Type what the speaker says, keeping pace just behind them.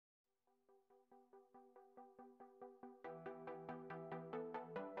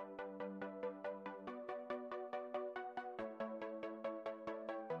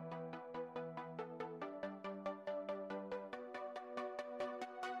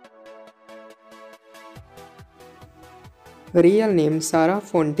Real name Sarah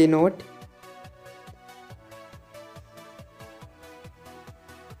Fontenot.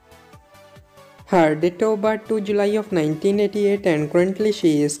 Her date of birth to July of 1988 and currently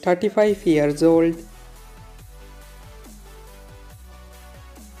she is 35 years old.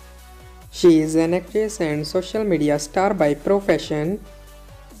 She is an actress and social media star by profession.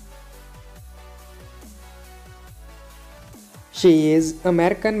 She is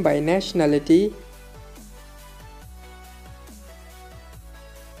American by nationality.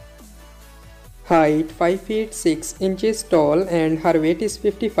 Height 5 feet 6 inches tall and her weight is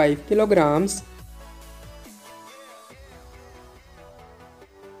 55 kilograms.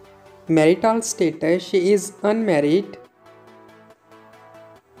 Marital status, she is unmarried.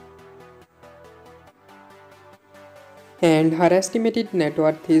 And her estimated net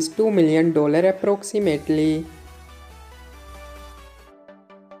worth is $2 million approximately.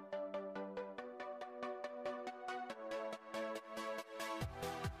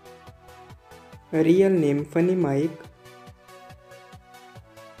 Real name Funny Mike.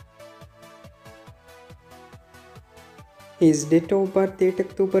 His date of birth 8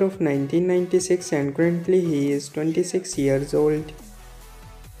 October of 1996 and currently he is 26 years old.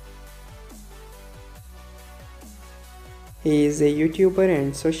 He is a YouTuber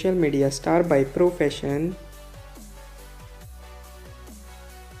and social media star by profession.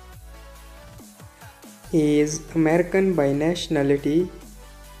 He is American by nationality.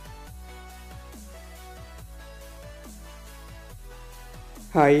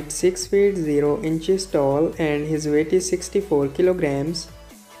 Height 6 feet 0 inches tall and his weight is 64 kilograms.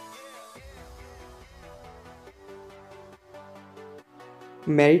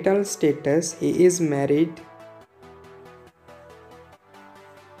 Marital status, he is married.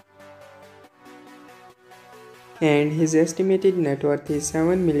 And his estimated net worth is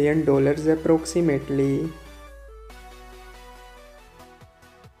 $7 million approximately.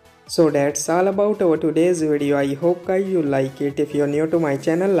 So that's all about our today's video. I hope guys you like it. If you're new to my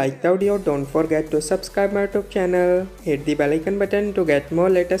channel, like the video, don't forget to subscribe my YouTube channel. Hit the bell icon button to get more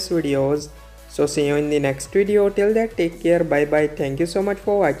latest videos. So see you in the next video. Till that, take care. Bye bye. Thank you so much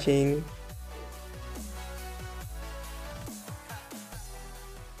for watching.